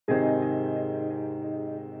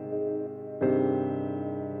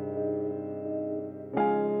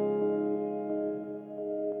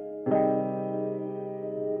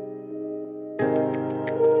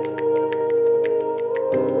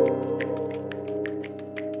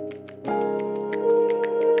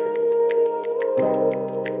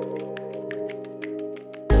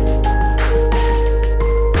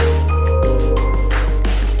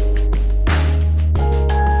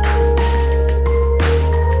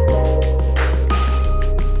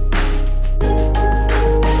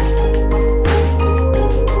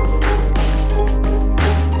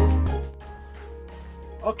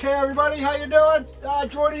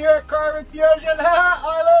Jordy here at Carving Fusion.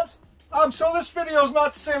 Hi, Liz. So this video is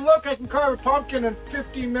not the same. Look, I can carve a pumpkin in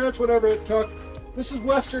 15 minutes, whatever it took. This is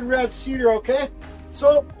Western Red Cedar, okay?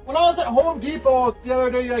 So when I was at Home Depot the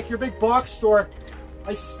other day, like your big box store,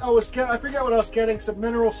 I forget what I was getting, some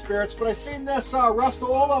mineral spirits, but I seen this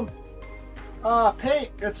Rust-Oleum paint.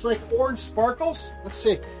 It's like orange sparkles. Let's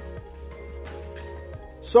see.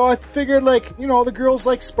 So I figured, like, you know, the girls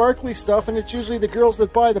like sparkly stuff, and it's usually the girls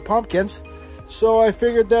that buy the pumpkins. So I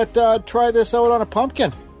figured that I'd try this out on a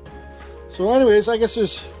pumpkin. So anyways, I guess to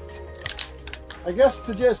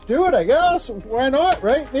just do it, I guess. Why not,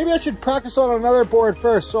 right? Maybe I should practice on another board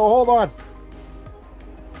first, so hold on.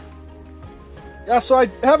 Yeah, so I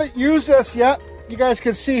haven't used this yet. You guys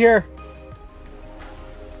can see here.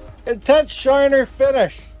 Intense shimmer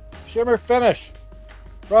finish.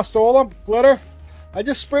 Rust-Oleum glitter. I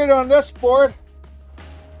just sprayed it on this board. I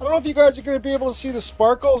don't know if you guys are going to be able to see the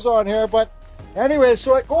sparkles on here, but anyway,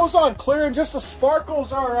 so it goes on clear and just the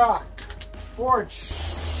sparkles are orange.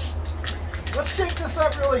 Let's shake this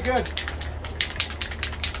up really good.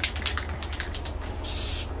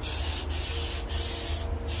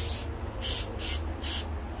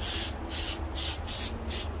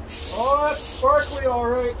 Oh, that's sparkly, all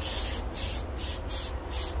right.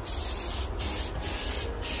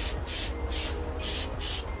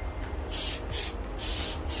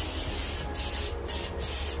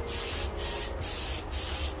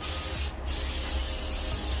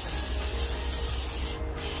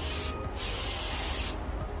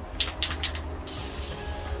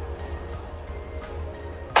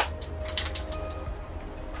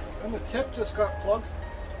 And the tip just got plugged.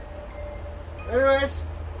 Anyways,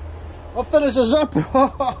 I'll finish this up.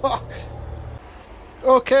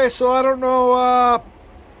 Okay, so I don't know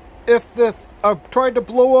if I've tried to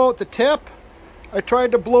blow out the tip. I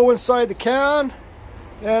tried to blow inside the can,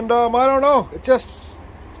 and I don't know.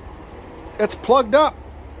 It's plugged up.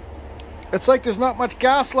 It's like there's not much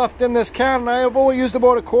gas left in this can, and I have only used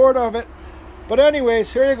about a quart of it. But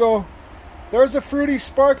anyways, here you go. There's a fruity,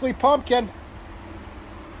 sparkly pumpkin.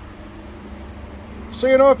 So,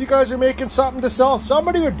 you know, if you guys are making something to sell,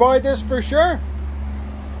 somebody would buy this for sure.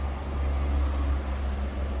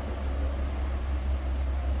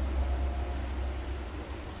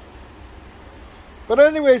 But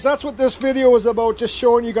anyways, that's what this video was about, just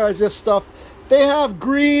showing you guys this stuff. They have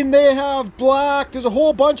green, they have black, there's a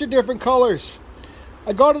whole bunch of different colors.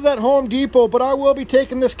 I got it at Home Depot, but I will be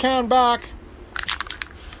taking this can back.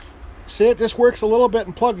 See, it just works a little bit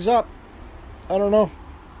and plugs up. I don't know.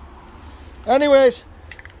 Anyways,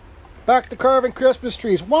 back to carving Christmas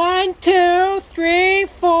trees. 1, 2, 3,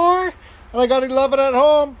 4. And I got 11 at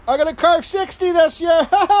home. I'm going to carve 60 this year.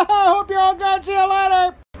 Hope you're all good. See you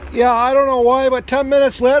later. Yeah, I don't know why, but 10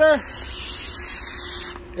 minutes later,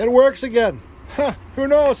 it works again. Who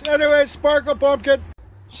knows? Anyways, sparkle pumpkin.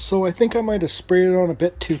 So I think I might have sprayed it on a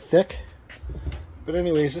bit too thick. But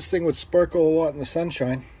anyways, this thing would sparkle a lot in the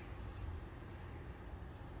sunshine.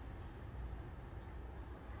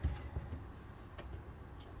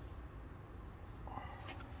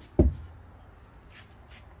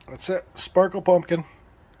 That's it. Sparkle pumpkin.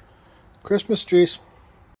 Christmas trees.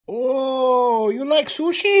 Oh, you like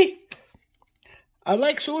sushi? I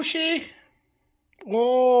like sushi.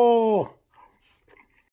 Oh.